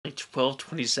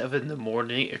12:27 in the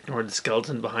morning. Ignore the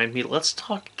skeleton behind me. Let's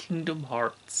talk Kingdom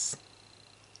Hearts.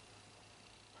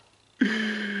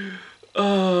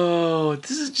 Oh,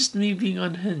 this is just me being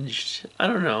unhinged. I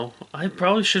don't know. I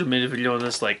probably should have made a video on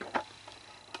this like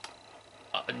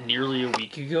nearly a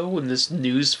week ago when this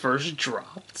news first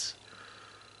dropped.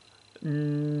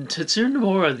 Tetsuya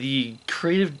Nomura, the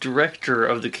creative director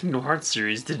of the Kingdom Hearts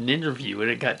series, did an interview and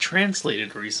it got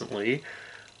translated recently.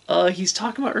 He's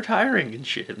talking about retiring and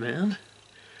shit, man.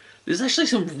 There's actually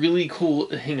some really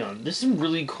cool. Hang on, there's some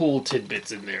really cool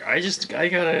tidbits in there. I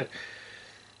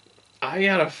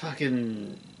gotta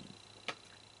fucking.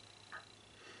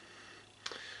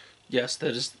 Yes,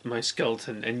 that is my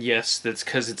skeleton, and yes, that's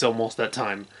because it's almost that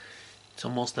time. It's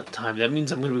almost that time. That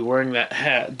means I'm gonna be wearing that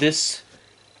hat. This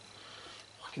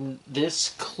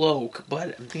cloak,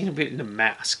 but I'm thinking of getting a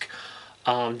mask.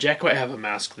 Jack might have a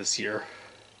mask this year.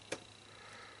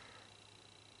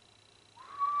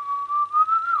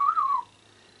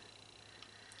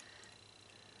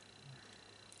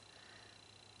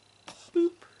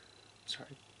 Boop.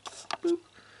 Sorry. Boop.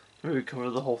 Maybe cover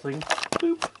the whole thing.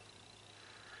 Boop.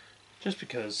 Just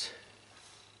because.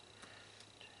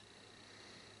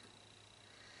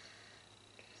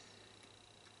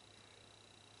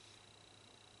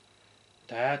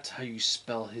 That's how you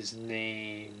spell his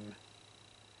name.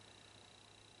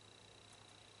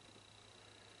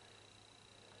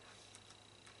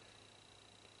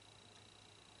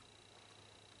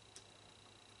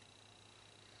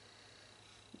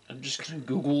 I'm just gonna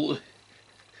Google.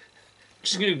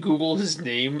 Just gonna Google his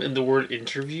name and the word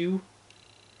interview.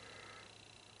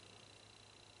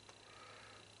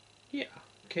 Yeah,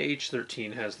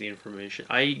 KH13 has the information.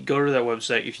 I go to that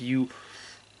website.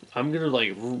 I'm gonna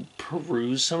like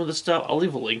peruse some of the stuff. I'll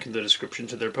leave a link in the description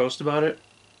to their post about it.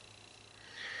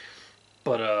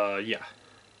 But yeah.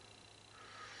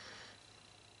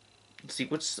 Let's see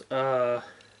what's we're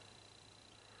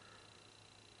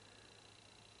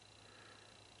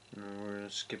gonna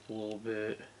skip a little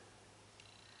bit.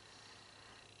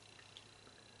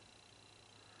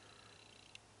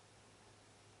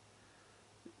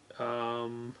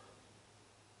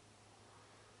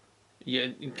 Yeah,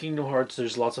 in Kingdom Hearts,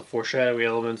 there's lots of foreshadowing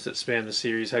elements that span the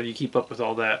series. How do you keep up with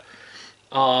all that?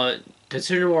 Tetsuya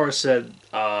Nomura said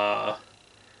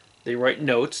they write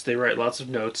notes. They write lots of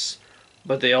notes,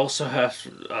 but they also have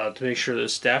to make sure the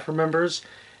staff remembers.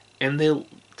 And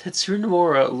Tetsuya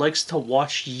Nomura likes to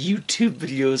watch YouTube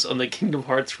videos on the Kingdom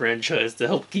Hearts franchise to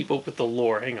help keep up with the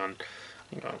lore. Hang on.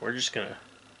 We're just gonna.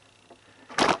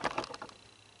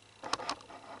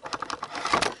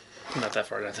 Not that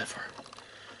far. Not that far.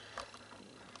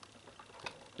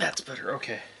 That's better.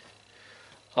 Okay.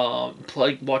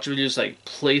 Watch videos like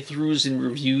playthroughs and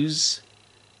reviews.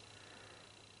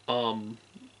 I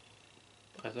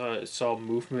thought I saw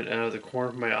movement out of the corner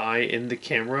of my eye in the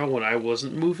camera when I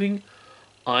wasn't moving.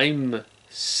 I'm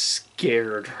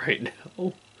scared right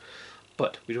now.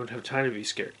 But we don't have time to be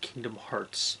scared. Kingdom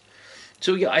Hearts.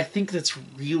 So yeah, I think that's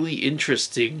really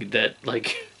interesting that,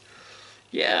 like,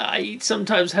 yeah, I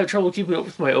sometimes have trouble keeping up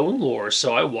with my own lore,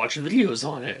 so I watch videos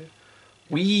on it.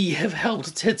 We have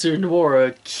helped Tetsuya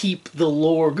Nomura keep the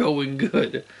lore going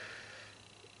good.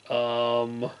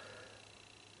 None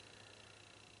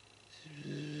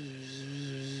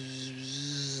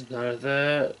of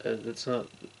that. That's not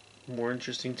more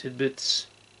interesting tidbits.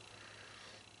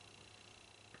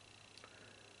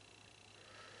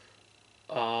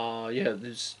 Yeah,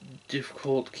 it's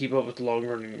difficult to keep up with the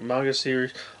long-running manga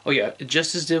series. Oh yeah,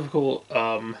 just as difficult,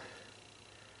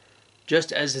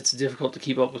 just as it's difficult to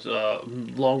keep up with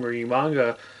long-running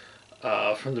manga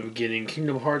from the beginning,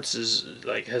 Kingdom Hearts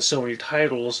has so many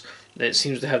titles that it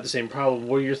seems to have the same problem.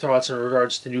 What are your thoughts in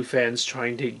regards to new fans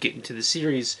trying to get into the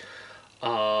series?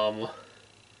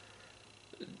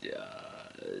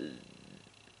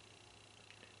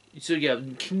 So yeah,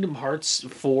 Kingdom Hearts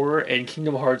 4 and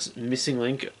Kingdom Hearts Missing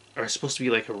Link are supposed to be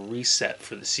like a reset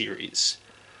for the series.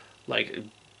 Like,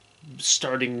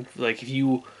 starting, like, if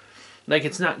you, like,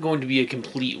 it's not going to be a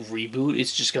complete reboot.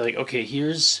 It's just like, okay,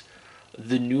 here's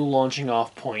the new launching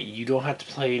off point. You don't have to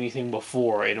play anything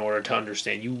before in order to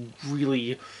understand. You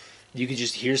could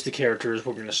just, here's the characters,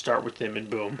 we're going to start with them, and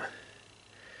boom.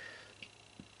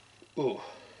 Ooh.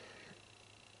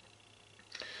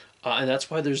 And that's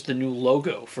why there's the new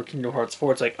logo for Kingdom Hearts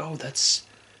 4. It's like, oh, that's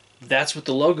what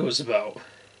the logo is about.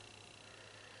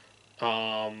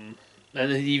 And then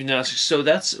even asks, so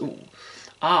that's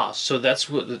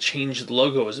what the change of the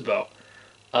logo is about.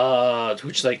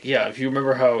 Which, like, yeah, if you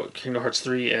remember how Kingdom Hearts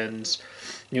 3 ends,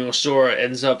 Sora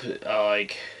ends up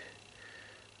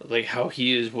like how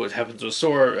he is, what happens with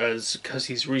Sora, as because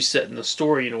he's resetting the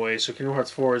story in a way. So Kingdom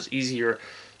Hearts 4 is easier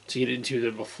to get into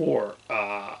than before.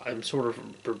 I'm sort of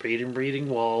verbatim reading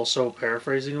while also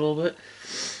paraphrasing a little bit.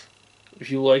 If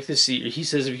you like the series, he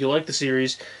says, if you like the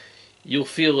series, you'll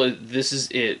feel that this is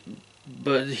it.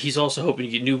 But he's also hoping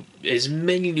to get as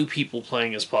many new people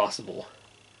playing as possible.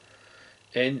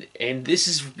 And this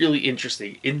is really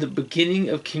interesting. In the beginning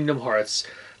of Kingdom Hearts,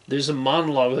 there's a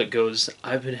monologue that goes,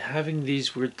 "I've been having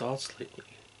these weird thoughts lately.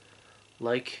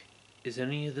 Like, is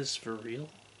any of this for real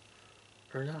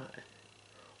or not?"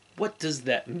 What does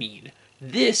that mean?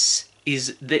 The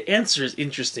answer is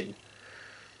interesting.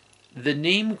 The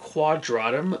name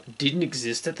Quadratum didn't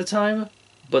exist at the time,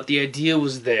 but the idea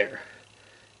was there.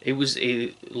 It was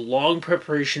a long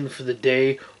preparation for the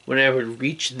day when I would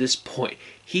reach this point.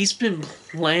 He's been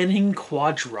planning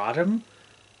Quadratum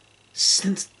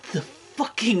since the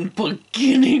fucking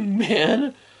beginning,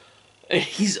 man. And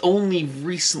he's only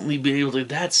recently been able to.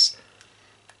 That's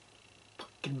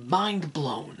fucking mind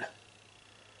blown.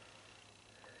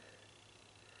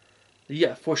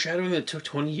 Yeah, foreshadowing that took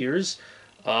 20 years.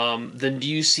 Then do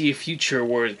you see a future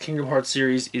where the Kingdom Hearts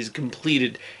series is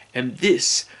completed? And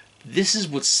this is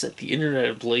what set the internet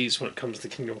ablaze when it comes to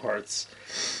Kingdom Hearts.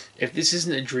 If this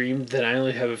isn't a dream, then I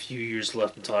only have a few years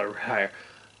left until I retire.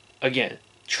 Again,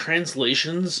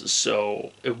 translations,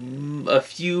 so a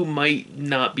few might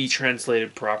not be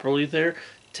translated properly there.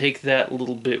 Take that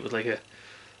little bit with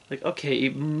okay,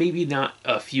 maybe not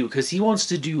a few, because he wants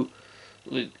to do,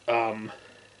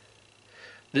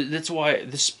 that's why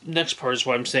this next part is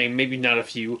why I'm saying maybe not a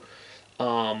few,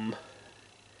 and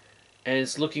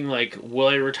it's looking like, will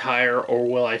I retire or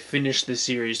will I finish the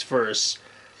series first?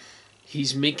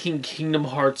 He's making Kingdom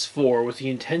Hearts 4 with the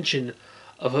intention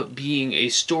of it being a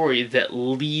story that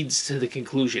leads to the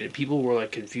conclusion. And people were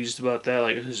confused about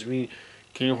that. Does it mean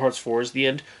Kingdom Hearts 4 is the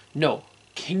end? No.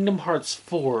 Kingdom Hearts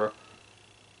 4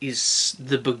 is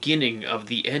the beginning of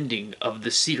the ending of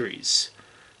the series.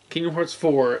 Kingdom Hearts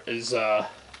 4 is,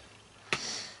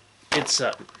 it's,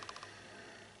 I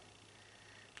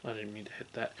didn't mean to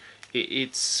hit that.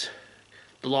 It's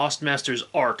the Lost Master's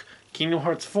arc. Kingdom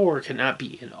Hearts 4 cannot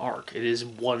be an arc. It is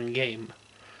one game.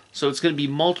 So it's going to be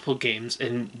multiple games,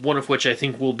 and one of which I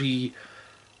think will be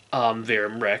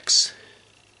Verum Rex.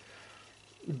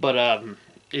 But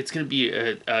it's going to be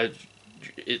a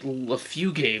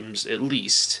few games at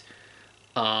least.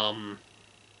 And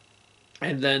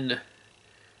then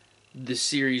the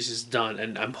series is done,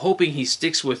 and I'm hoping he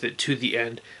sticks with it to the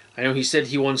end. I know he said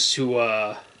he wants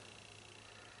to...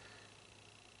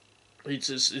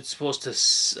 It's supposed to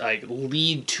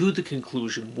lead to the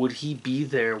conclusion. Would he be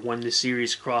there when the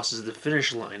series crosses the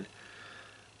finish line?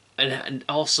 And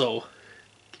also,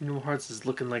 Kingdom Hearts is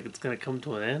looking like it's going to come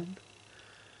to an end.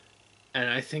 And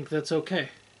I think that's okay.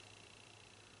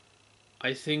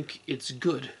 I think it's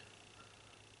good.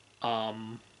 I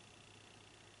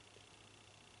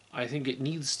think it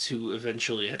needs to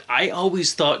eventually end. I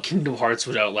always thought Kingdom Hearts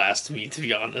would outlast me, to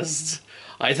be honest.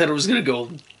 I thought it was going to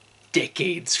go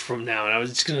decades from now, and I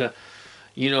was just going to,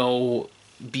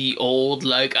 be old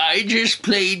like, I just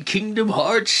played Kingdom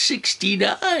Hearts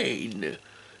 69.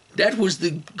 That was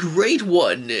the great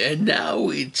one, and now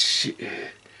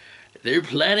they're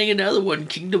planning another one,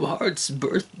 Kingdom Hearts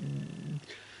Birth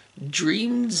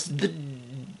Dreams, the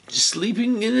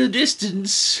Sleeping in the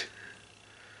Distance.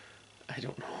 I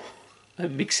don't know.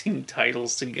 I'm mixing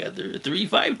titles together.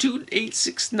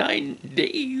 352-869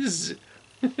 days.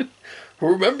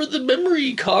 Remember the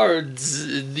memory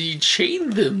cards. They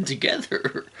chain them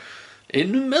together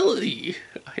in a melody.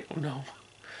 I don't know.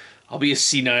 I'll be a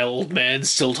senile old man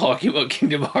still talking about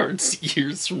Kingdom Hearts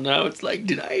years from now. It's like,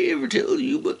 did I ever tell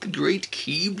you about the Great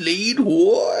Keyblade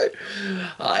War?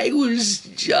 I was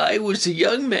a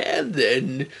young man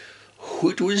then.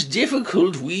 It was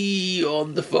difficult.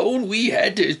 On the phone, we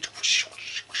had to...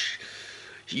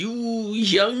 You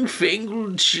young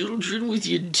fangled children with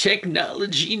your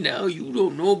technology, now you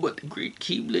don't know about the Great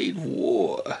Keyblade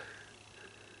War.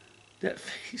 That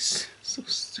face, so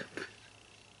stupid.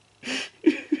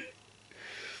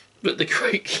 But the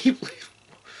Great Keyblade War.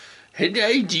 And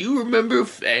do you remember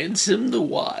Ansem the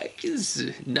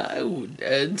Wise? No,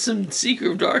 Ansem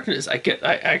Seeker of Darkness. I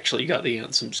actually got the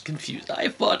Ansems confused. I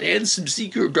fought Ansem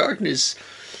Seeker of Darkness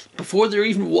before there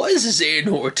even was a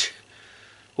Xehanort.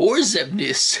 Or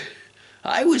Zebnis.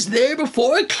 I was there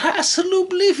before Castle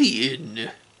Oblivion.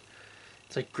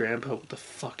 It's like, Grandpa, what the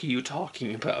fuck are you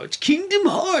talking about? Kingdom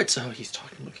Hearts! Oh, he's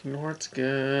talking about Kingdom Hearts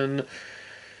again.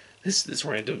 This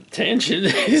random tangent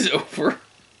is over.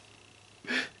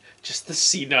 Just the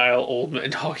senile old man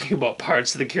talking about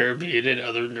Pirates of the Caribbean and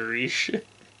other nerdy shit.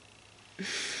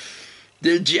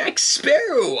 The Jack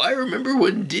Sparrow. I remember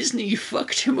when Disney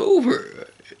fucked him over.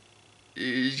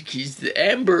 The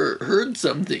Amber heard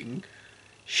something.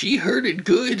 She heard it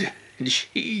good, and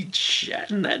she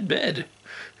shat in that bed.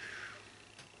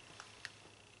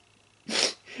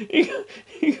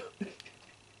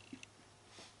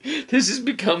 This has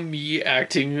become me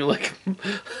acting like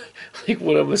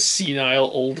when I'm a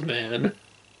senile old man.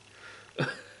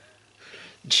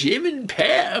 Jim and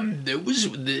Pam, it was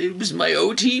my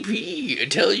OTP. I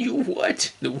tell you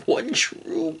what, the one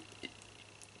true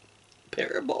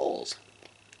pair of balls.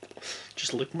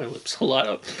 Just lick my lips a lot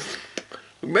of.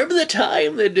 Remember the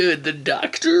time that the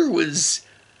doctor was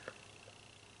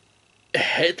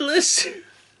headless?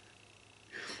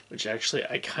 Which actually,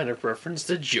 I kind of referenced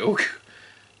a joke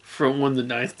from when the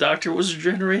Ninth Doctor was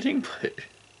regenerating, but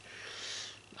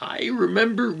I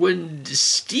remember when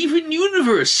Steven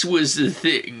Universe was the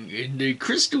thing, and the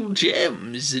Crystal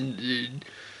Gems, and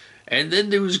then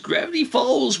there was Gravity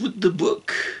Falls with the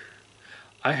book.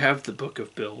 I have the book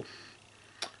of Bill.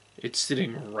 It's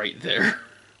sitting right there.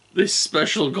 This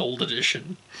special gold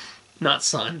edition. Not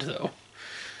signed, though.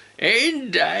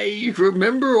 And I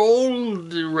remember all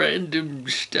the random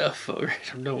stuff.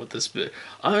 Alright, I'm done with this bit.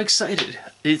 I'm excited.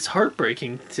 It's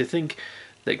heartbreaking to think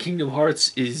that Kingdom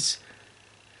Hearts is...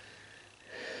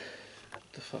 What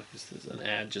the fuck is this? An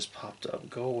ad just popped up.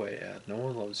 Go away, ad. No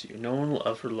one loves you. No one will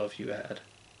ever love you, ad.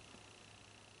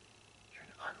 You're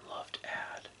an unloved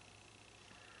ad.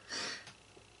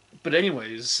 But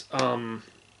anyways,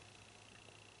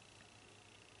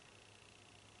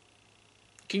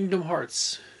 Kingdom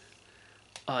Hearts.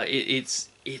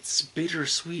 It's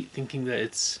bittersweet thinking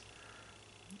that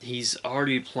he's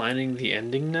already planning the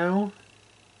ending now.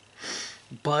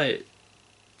 But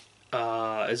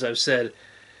as I've said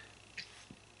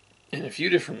in a few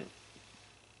different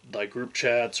like group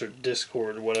chats or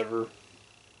Discord or whatever,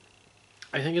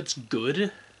 I think it's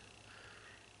good.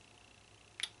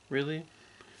 Really,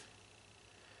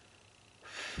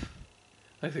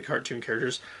 like the cartoon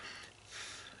characters.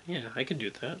 Yeah, I can do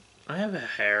that. I have a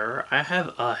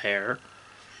hair.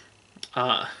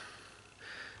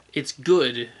 It's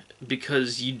good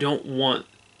because you don't want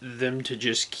them to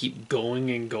just keep going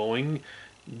and going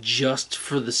just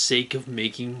for the sake of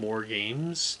making more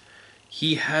games.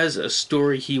 He has a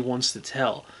story he wants to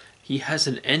tell. He has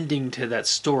an ending to that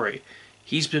story.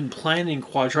 He's been planning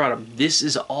Quadratum. This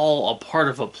is all a part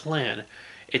of a plan.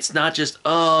 It's not just,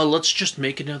 let's just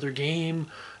make another game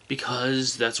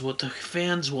because that's what the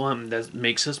fans want. That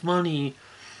makes us money.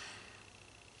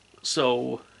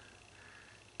 So,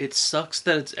 it sucks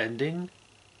that it's ending,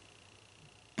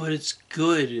 but it's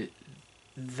good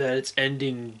that it's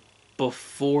ending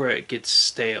before it gets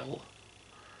stale.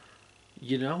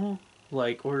 You know?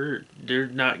 Like, they're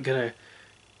not gonna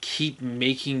keep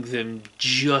making them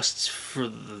just for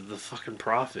the fucking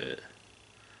profit.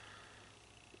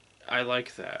 I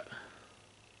like that.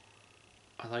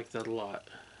 I like that a lot.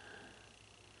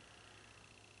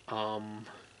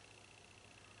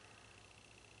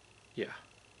 Yeah.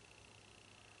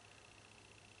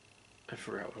 I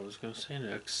forgot what I was going to say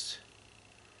next.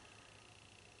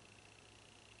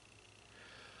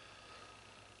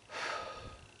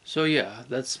 So yeah,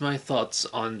 that's my thoughts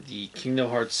on the Kingdom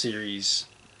Hearts series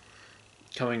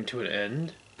coming to an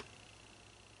end.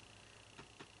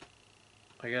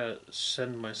 I gotta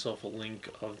send myself a link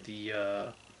of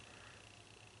the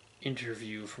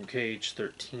interview from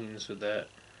KH13 so that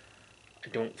I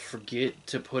don't forget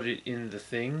to put it in the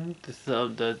thing,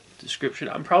 the description.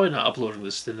 I'm probably not uploading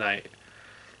this tonight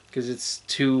because it's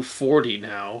 2:40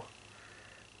 now,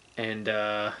 and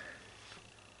I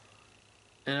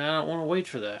don't want to wait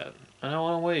for that. I don't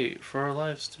want to wait for our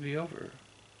lives to be over.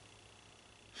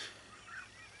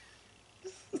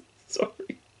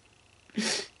 Sorry.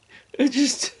 I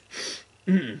just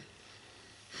no,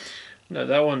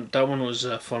 that one was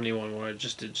a funny one where I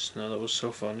just did just now. That was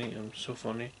so funny. I'm so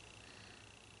funny.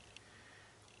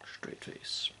 Straight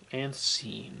face and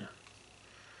scene.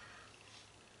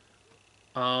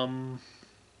 I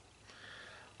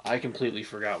completely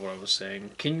forgot what I was saying.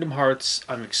 Kingdom Hearts,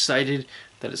 I'm excited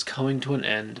that it's coming to an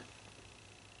end.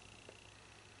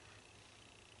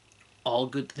 All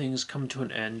good things come to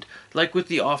an end. Like with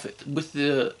the Office,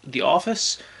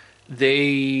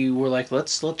 they were like,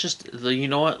 let's just, you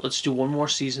know what? Let's do one more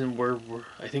season where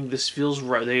I think this feels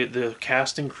right. The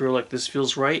cast and crew like this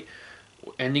feels right.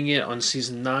 Ending it on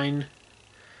season 9.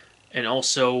 And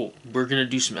also, we're gonna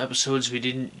do some episodes we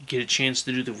didn't get a chance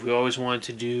to do that we always wanted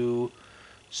to do.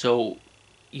 So,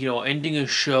 ending a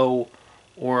show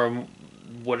or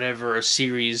whatever, a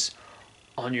series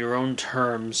on your own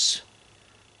terms,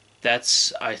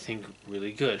 that's, I think,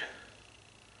 really good.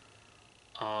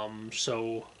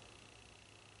 So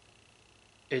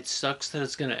it sucks that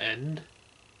it's gonna end,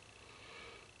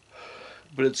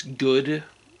 but it's good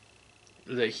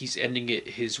that he's ending it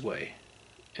his way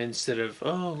instead of,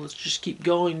 oh, let's just keep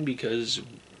going because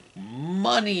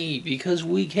money, because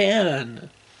we can.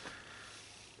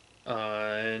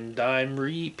 And I'm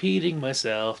repeating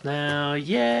myself now.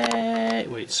 Yay!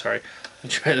 Wait, sorry. I'll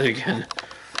try that again.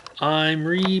 I'm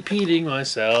repeating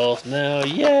myself now.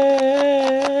 Yay!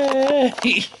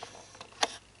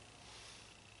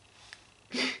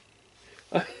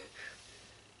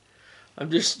 I'm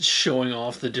just showing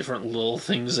off the different little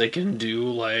things I can do,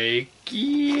 like,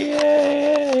 yay!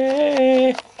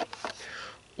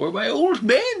 Or my old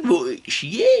man voice,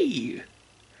 yay!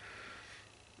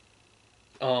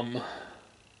 Um,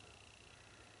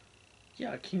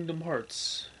 yeah, Kingdom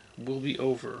Hearts will be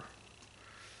over.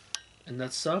 And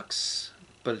that sucks,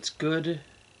 but it's good.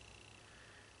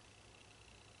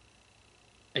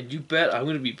 And you bet I'm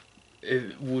going to be,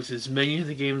 with as many of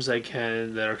the games I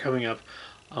can that are coming up,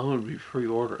 I'm going to be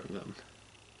pre-ordering them.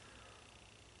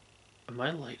 Am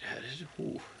I lightheaded?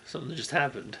 Ooh, something just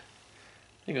happened.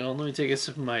 Hang on, let me take a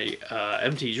sip of my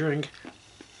empty drink.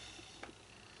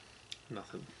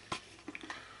 Nothing.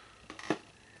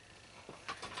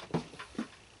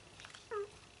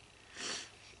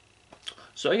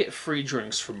 So I get free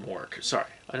drinks from work. Sorry,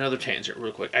 another tangent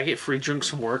real quick. I get free drinks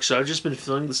from work, so I've just been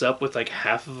filling this up with like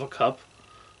half of a cup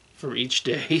from each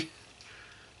day.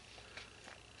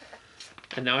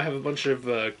 And now I have a bunch of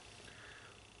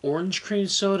orange cream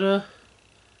soda,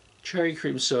 cherry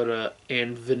cream soda,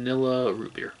 and vanilla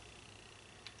root beer.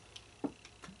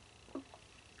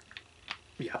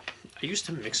 Yeah, I used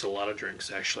to mix a lot of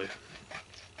drinks actually.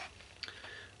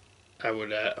 I would,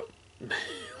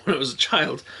 when I was a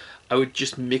child, I would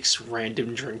just mix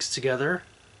random drinks together.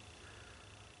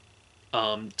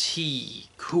 Tea,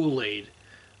 Kool-Aid,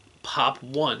 pop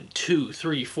 1, 2,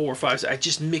 3, 4, 5. I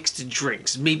just mixed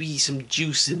drinks, maybe some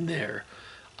juice in there.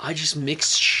 I just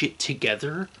mixed shit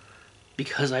together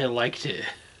because I liked it.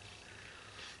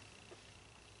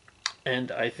 And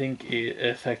I think it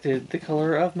affected the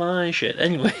color of my shit.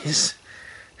 Anyways.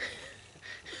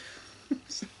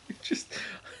 just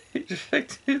it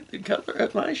affected the color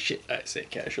of my shit, I say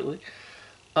casually.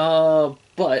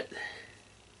 But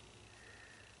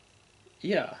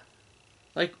yeah.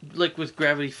 Like with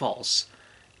Gravity Falls.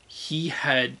 He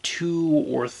had 2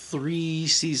 or 3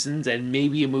 seasons and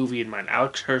maybe a movie in mind.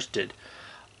 Alex Hirsch did.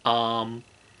 And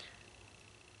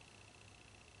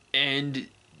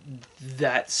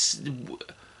that's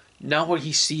not what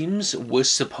he seems.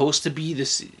 Was supposed to be the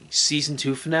season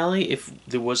 2 finale if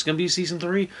there was going to be season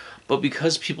 3, but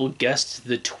because people guessed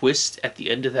the twist at the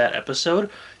end of that episode,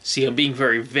 see, I'm being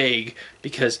very vague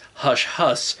because hush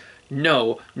hush,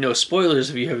 no spoilers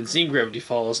if you haven't seen Gravity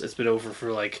Falls. It's been over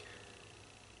for like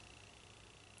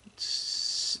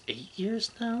 8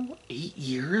 years now. 8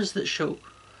 years. That show,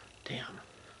 damn.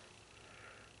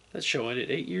 That show ended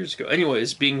 8 years ago.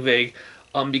 Anyways, being vague,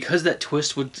 because that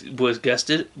twist was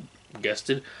guested, because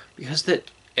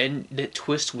that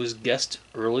twist was guessed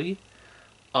early.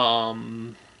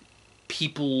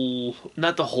 People,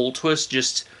 not the whole twist,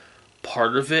 just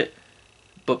part of it,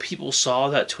 but people saw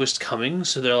that twist coming,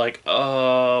 so they're like,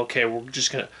 "Oh, okay, we're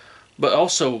just gonna." But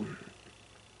also,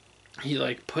 he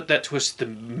like put that twist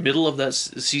in the middle of that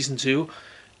season 2,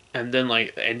 and then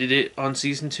like ended it on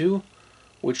season 2.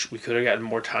 Which we could have gotten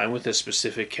more time with a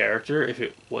specific character if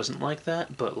it wasn't like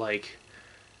that, but like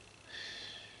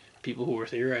people who were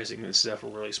theorizing this stuff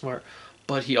were really smart.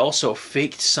 But he also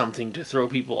faked something to throw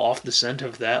people off the scent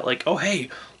of that, like, oh hey,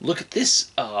 look at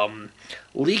this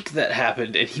leak that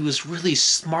happened, and he was really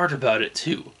smart about it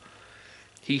too.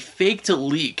 He faked a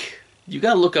leak. You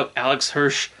gotta look up Alex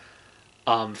Hirsch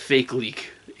fake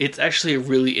leak. It's actually a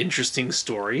really interesting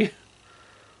story.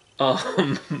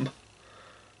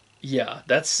 Yeah,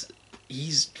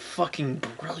 he's fucking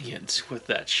brilliant with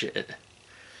that shit.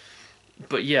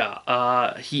 But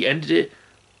yeah, he ended it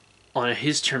on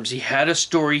his terms. He had a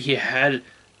story, he had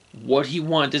what he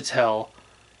wanted to tell,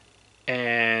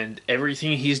 and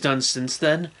everything he's done since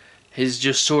then has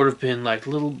just sort of been like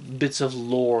little bits of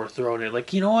lore thrown in.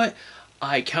 Like, you know what?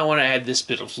 I kind of want to add this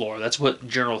bit of lore. That's what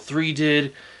Journal 3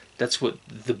 did. That's what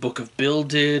the Book of Bill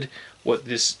did. What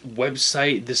this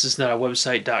website, this is not a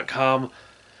website.com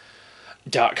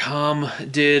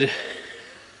did.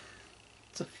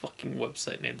 It's a fucking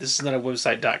website name. This is not a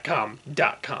website.com.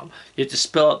 You have to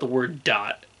spell out the word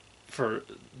dot for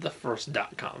the first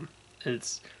 .com. And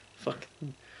it's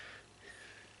fucking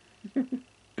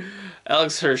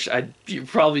Alex Hirsch. You're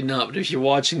probably not, but if you're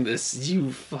watching this,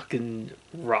 you fucking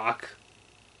rock.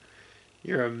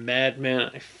 You're a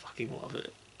madman. I fucking love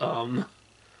it.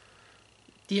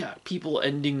 Yeah, people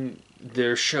ending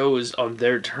their shows on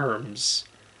their terms.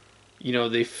 You know,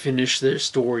 they finish their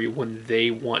story when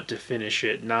they want to finish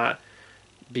it, not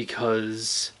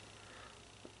because,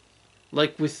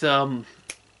 like with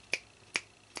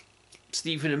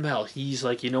Stephen Amell, he's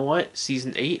like, you know what,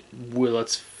 season 8, well,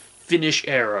 let's finish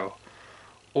Arrow.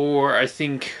 Or I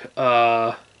think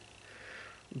Grant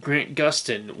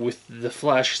Gustin with The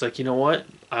Flash, he's like, you know what,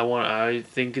 I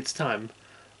think it's time.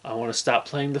 I want to stop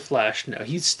playing The Flash now. I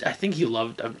think he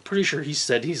loved. I'm pretty sure he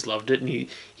said he's loved it, and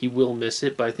he will miss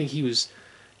it. But I think he was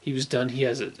done. He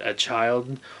has a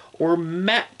child, or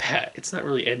Matt Pat. It's not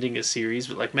really ending a series,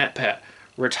 but like Matt Pat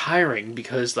retiring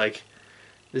because like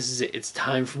this is it. It's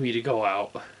time for me to go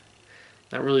out.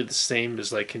 Not really the same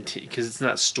as like continue because it's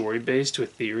not story based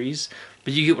with theories,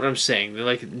 but you get what I'm saying. They're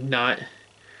like not.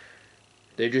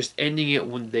 They're just ending it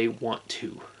when they want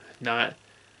to, not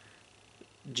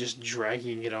just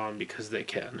dragging it on because they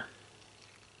can.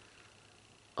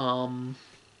 Um.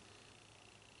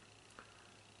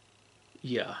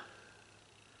 Yeah.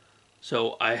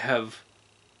 So I have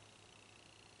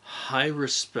high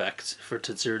respect for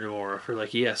Tetsuya Nomura for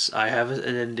like, yes, I have an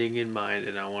ending in mind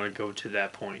and I want to go to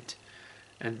that point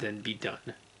and then be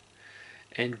done.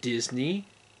 And Disney,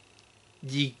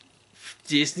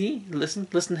 listen,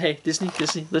 hey, Disney,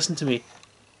 listen to me.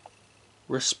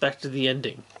 Respect the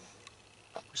ending.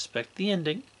 Respect the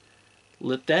ending.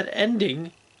 Let that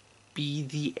ending be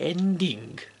the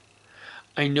ending.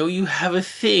 I know you have a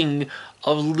thing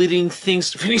of letting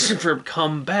things finish from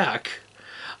come back.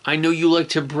 I know you like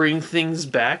to bring things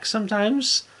back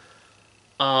sometimes.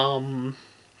 Um,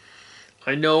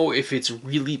 I know if it's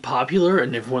really popular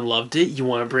and everyone loved it, you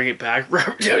want to bring it back.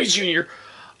 Robert Downey Jr.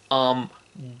 Um,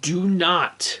 do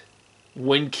not,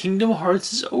 when Kingdom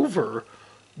Hearts is over,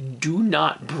 do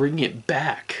not bring it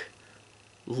back.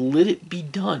 Let it be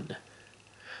done.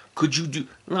 Could you do?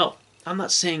 No, I'm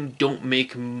not saying don't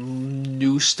make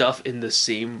new stuff in the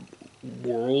same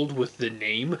world with the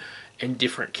name and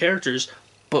different characters,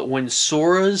 but when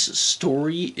Sora's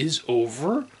story is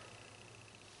over,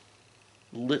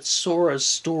 let Sora's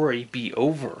story be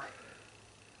over.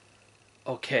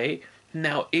 Okay?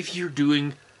 Now, if you're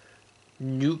doing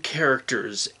new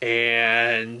characters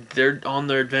and they're on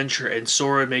their adventure and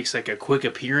Sora makes like a quick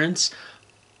appearance,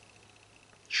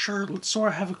 sure, let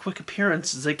Sora have a quick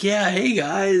appearance. It's like, yeah, hey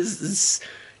guys,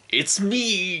 it's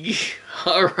me.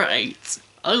 Alright,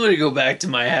 I'm gonna go back to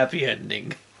my happy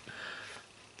ending.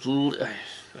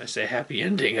 I say happy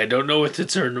ending. I don't know what to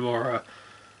turn tomorrow.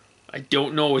 I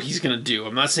don't know what he's gonna do.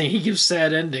 I'm not saying he gives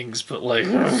sad endings, but like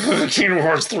Kingdom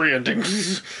Hearts 3 ending.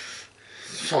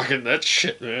 Fucking that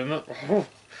shit, man.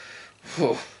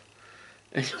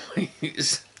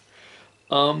 Anyways,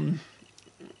 um,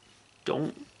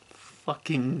 don't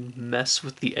fucking mess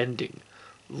with the ending.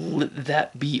 Let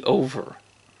that be over.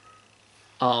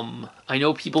 I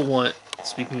know people want.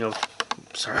 Speaking of,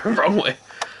 sorry, wrong way.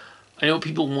 I know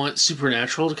people want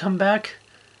Supernatural to come back.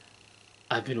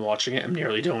 I've been watching it. I'm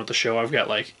nearly done with the show. I've got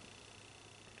like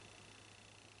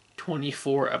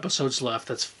 24 episodes left.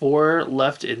 That's 4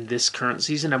 left in this current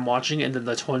season. I'm watching, and then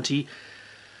the 20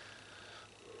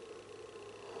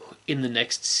 in the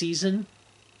next season.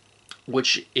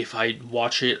 Which, if I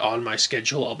watch it on my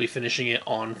schedule, I'll be finishing it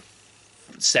on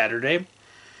Saturday.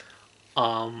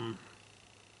 Um,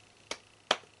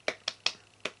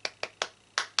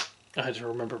 I had to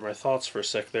remember my thoughts for a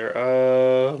sec there.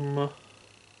 Oh,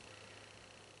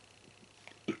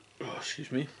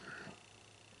 excuse me.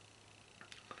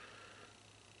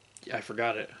 I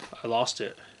forgot it. I lost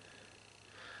it.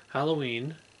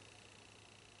 Halloween.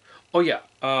 Oh yeah.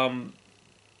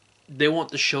 They want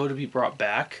the show to be brought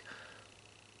back,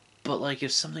 but like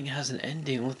if something has an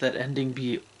ending, let that ending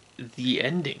be the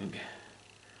ending.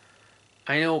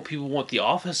 I know people want The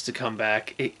Office to come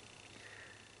back.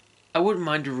 I wouldn't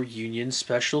mind a reunion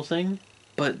special thing,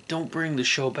 but don't bring the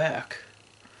show back.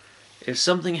 If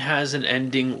something has an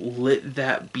ending, let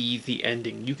that be the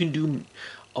ending. You can do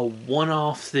a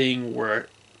one-off thing where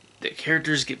the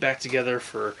characters get back together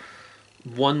for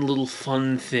one little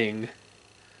fun thing.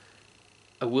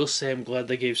 I will say I'm glad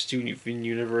they gave Steven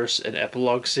Universe an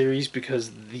epilogue series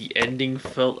because the ending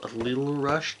felt a little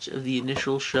rushed of the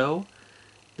initial show.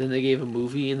 Then they gave a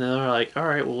movie and then they're like,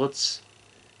 alright, well let's...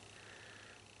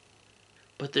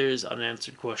 But there's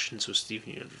unanswered questions with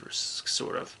Steven Universe,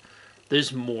 sort of.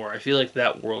 There's more. I feel like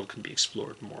that world can be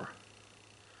explored more.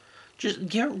 Just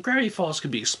Gravity Falls could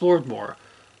be explored more,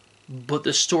 but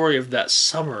the story of that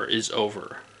summer is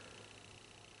over.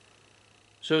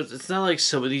 So it's not like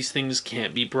some of these things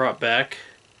can't be brought back.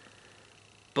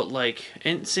 But like,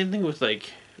 and same thing with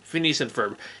like Phineas and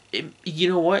Ferb. You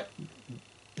know what?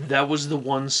 That was the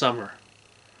one summer.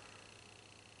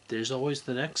 There's always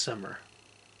the next summer.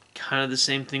 Kind of the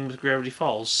same thing with Gravity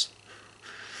Falls.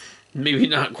 Maybe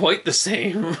not quite the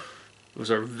same.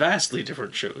 Those are vastly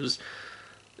different shows.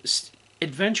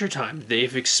 Adventure Time.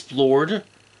 They've explored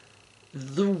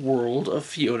the world of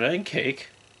Fiona and Cake.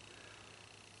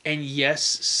 And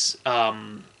yes,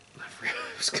 I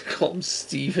was gonna call him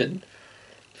Steven.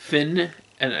 Finn,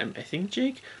 and I think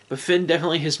Jake, but Finn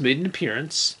definitely has made an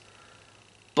appearance.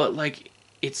 But like,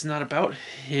 it's not about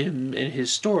him and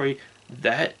his story.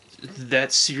 That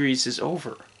series is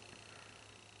over.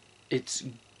 It's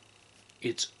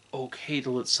it's okay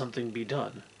to let something be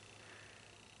done.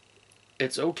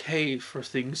 It's okay for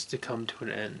things to come to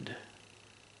an end.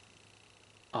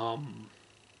 Um,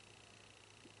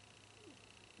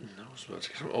 I was about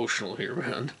to get emotional here,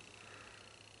 man.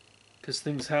 Because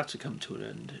things have to come to an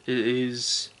end. It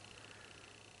was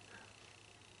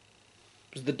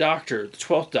the Doctor, the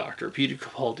 12th Doctor, Peter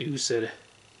Capaldi, who said,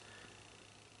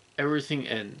 everything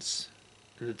ends,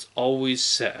 and it's always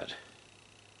sad.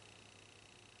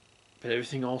 But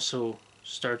everything also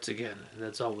starts again, and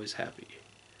that's always happy.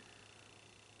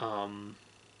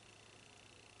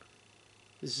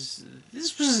 This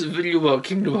was a video about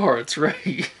Kingdom Hearts,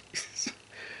 right?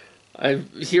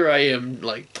 Here I am,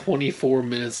 like 24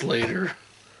 minutes later,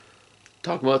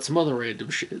 talking about some other random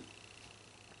shit.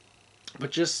 But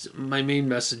just my main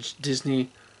message: Disney,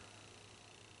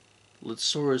 let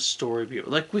Sora's story be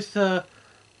like with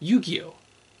Yu-Gi-Oh.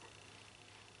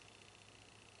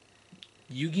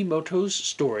 Yugi Moto's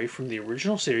story from the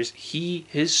original series,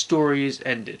 his story is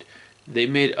ended. They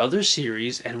made other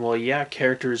series, and while yeah,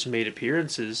 characters made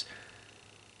appearances,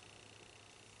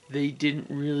 they didn't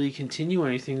really continue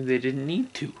anything they didn't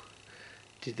need to.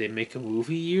 Did they make a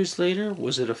movie years later?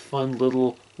 Was it a fun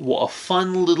little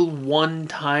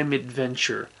one-time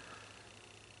adventure?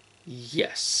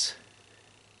 Yes.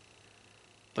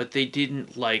 But they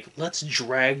didn't like, let's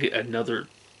drag another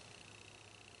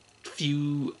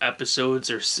few episodes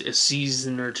or a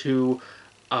season or two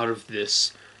out of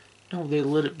this. No, they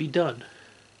let it be done.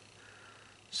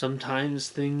 Sometimes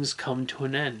things come to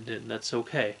an end, and that's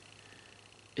okay.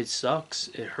 It sucks,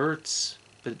 it hurts,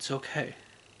 but it's okay.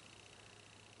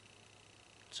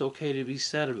 It's okay to be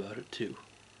sad about it too.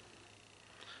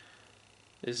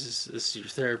 This is your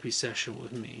therapy session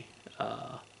with me.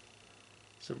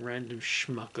 Some random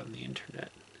schmuck on the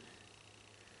internet.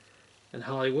 And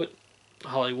Hollywood,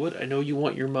 I know you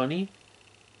want your money,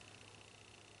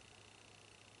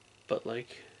 but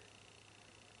like,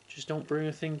 just don't bring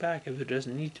a thing back if it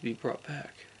doesn't need to be brought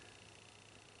back.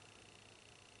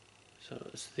 So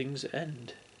as things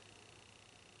end,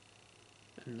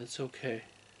 and that's okay.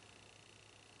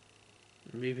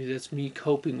 Maybe that's me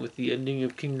coping with the ending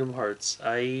of Kingdom Hearts.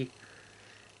 I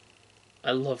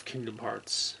love Kingdom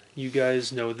Hearts. You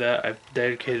guys know that. I've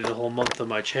dedicated a whole month of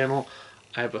my channel.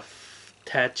 I have a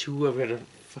tattoo. I've got a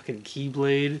fucking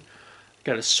keyblade.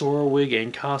 Got a Sora wig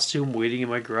and costume waiting in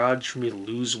my garage for me to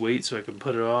lose weight so I can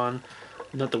put it on.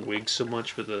 Not the wig so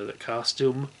much, but the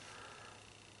costume.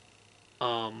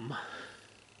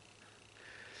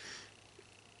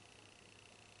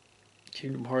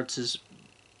 Kingdom Hearts is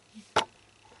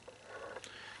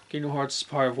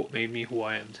part of what made me who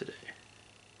I am today.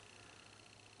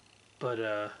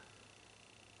 But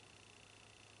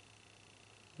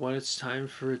when it's time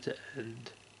for it to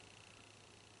end,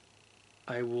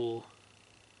 I will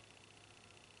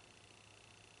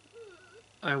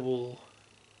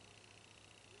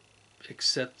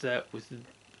accept that with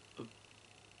a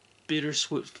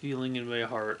bittersweet feeling in my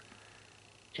heart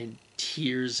and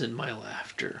tears in my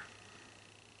laughter.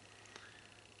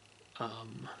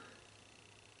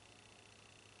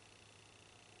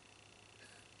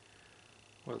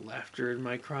 Or laughter in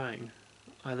my crying.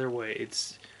 Either way,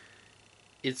 it's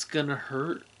gonna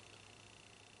hurt,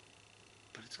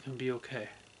 but it's gonna be okay.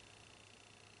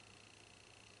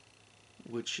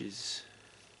 Which is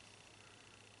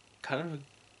kind of a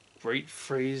great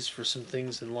phrase for some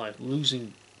things in life.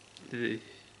 Losing the...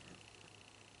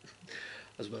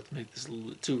 I was about to make this a little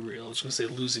bit too real. I was going to say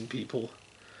losing people.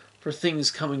 For things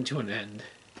coming to an end.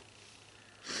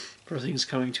 For things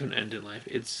coming to an end in life.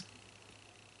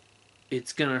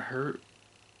 It's gonna hurt,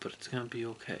 but it's gonna be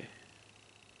okay.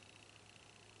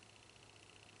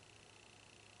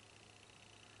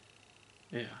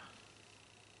 Yeah.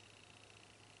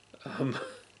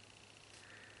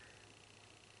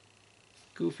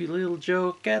 Goofy little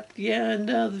joke at the end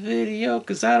of the video,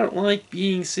 because I don't like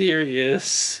being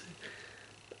serious.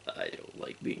 I don't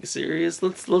like being serious.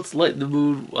 Let's lighten the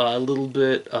mood a little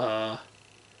bit.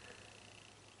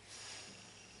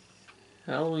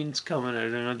 Halloween's coming.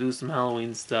 I'm gonna do some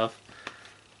Halloween stuff.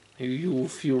 Maybe you will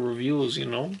few reviews, you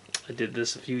know. I did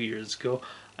this a few years ago.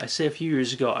 I say a few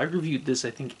years ago. I reviewed this,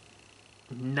 I think,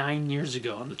 9 years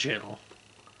ago on the channel.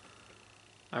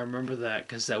 I remember that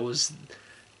because that was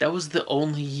the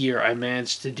only year I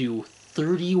managed to do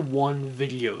 31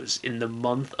 videos in the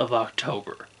month of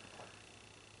October.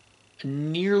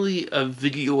 Nearly a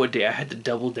video a day. I had to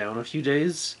double down a few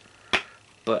days,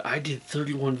 but I did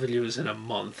 31 videos in a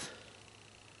month.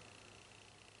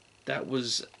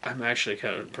 I'm actually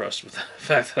kind of impressed with the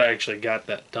fact that I actually got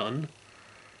that done.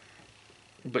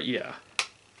 But yeah.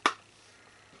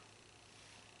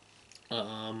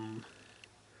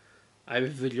 I have a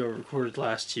video recorded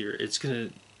last year.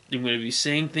 I'm gonna be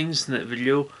saying things in that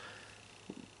video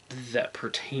that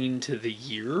pertain to the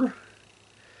year.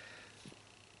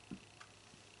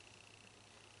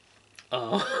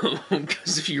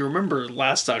 Because if you remember,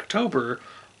 last October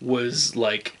was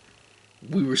like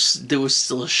there was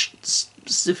still a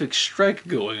specific strike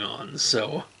going on.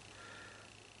 So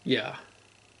yeah.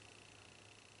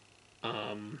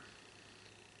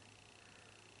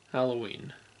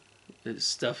 Halloween. This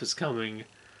stuff is coming.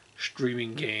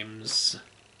 Streaming games.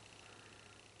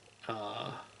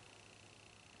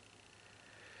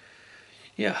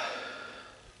 Yeah.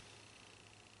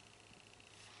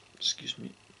 Excuse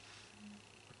me.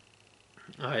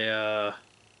 I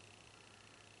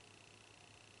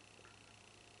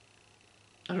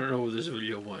don't know where this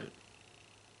video went,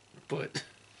 but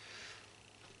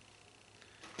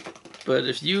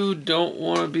if you don't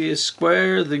want to be a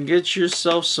square, then get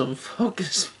yourself some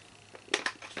focus.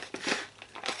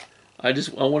 I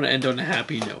want to end on a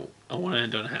happy note.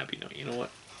 You know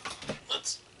what?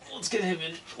 Let's get him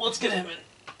in.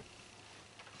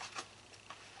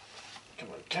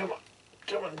 Come on.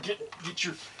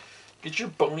 Get your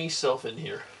bony self in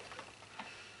here.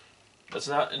 That's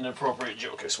not an appropriate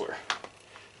joke, I swear.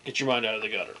 Get your mind out of the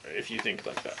gutter if you think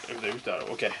like that.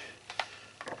 Okay.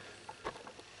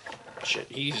 Shit,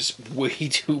 he's way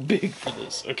too big for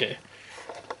this. Okay.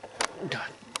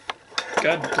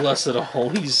 God bless it all.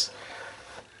 He's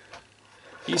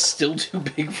still too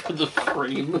big for the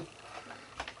frame.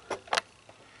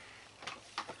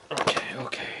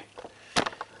 Okay.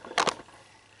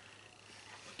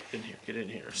 Get in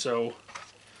here. So,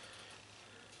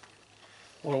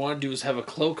 what I want to do is have a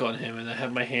cloak on him and then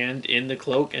have my hand in the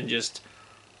cloak and just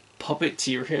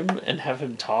puppeteer him and have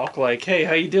him talk like, "Hey,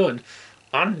 how you doing?"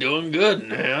 "I'm doing good,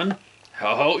 man.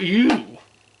 How about you?"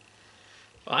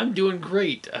 "I'm doing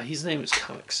great." His name is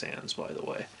Comic Sans, by the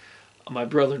way. My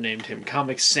brother named him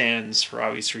Comic Sans for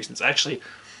obvious reasons. Actually,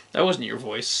 that wasn't your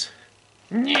voice.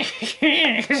 This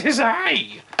is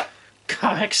I,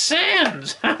 Comic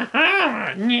Sans.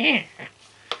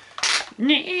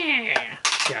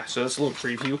 Yeah, so that's a little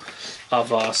preview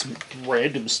of some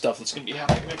random stuff that's going to be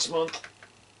happening next month.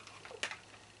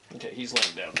 Okay, he's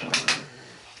laying down now.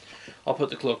 I'll put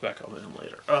the cloak back on him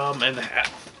later. And the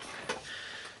hat.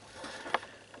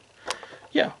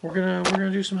 Yeah, we're gonna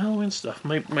do some Halloween stuff.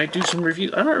 Might do some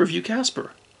reviews. I might review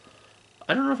Casper.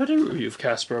 I don't know if I did review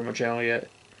Casper on my channel yet.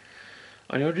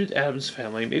 I know I did Addams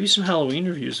Family. Maybe some Halloween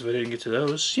reviews if I didn't get to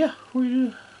those. Yeah,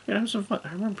 we're gonna have some fun.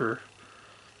 I remember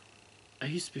I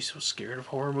used to be so scared of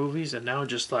horror movies, and now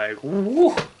just like,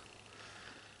 woo!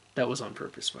 That was on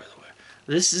purpose, by the way.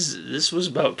 This was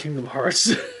about Kingdom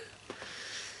Hearts.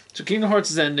 So Kingdom Hearts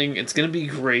is ending. It's gonna be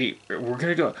great. We're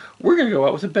gonna go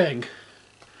out with a bang.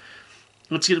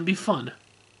 It's gonna be fun.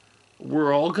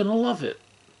 We're all gonna love it.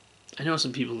 I know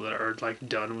some people that are like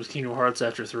done with Kingdom Hearts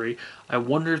after 3. I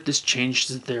wonder if this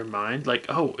changes their mind. Like,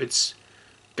 oh, it's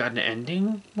got an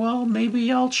ending? Well,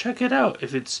 maybe I'll check it out.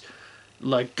 If it's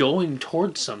like going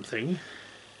towards something.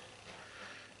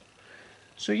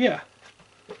 So yeah.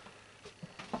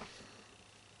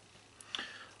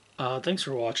 Thanks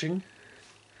for watching.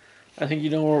 I think you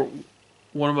know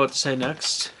what I'm about to say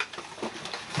next.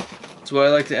 It's what I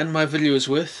like to end my videos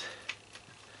with.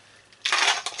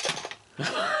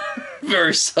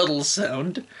 Very subtle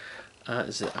sound.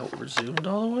 Is it outward zoomed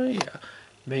all the way? Yeah.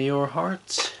 May your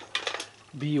heart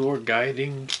be your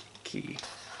guiding key.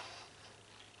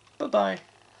 Bye-bye.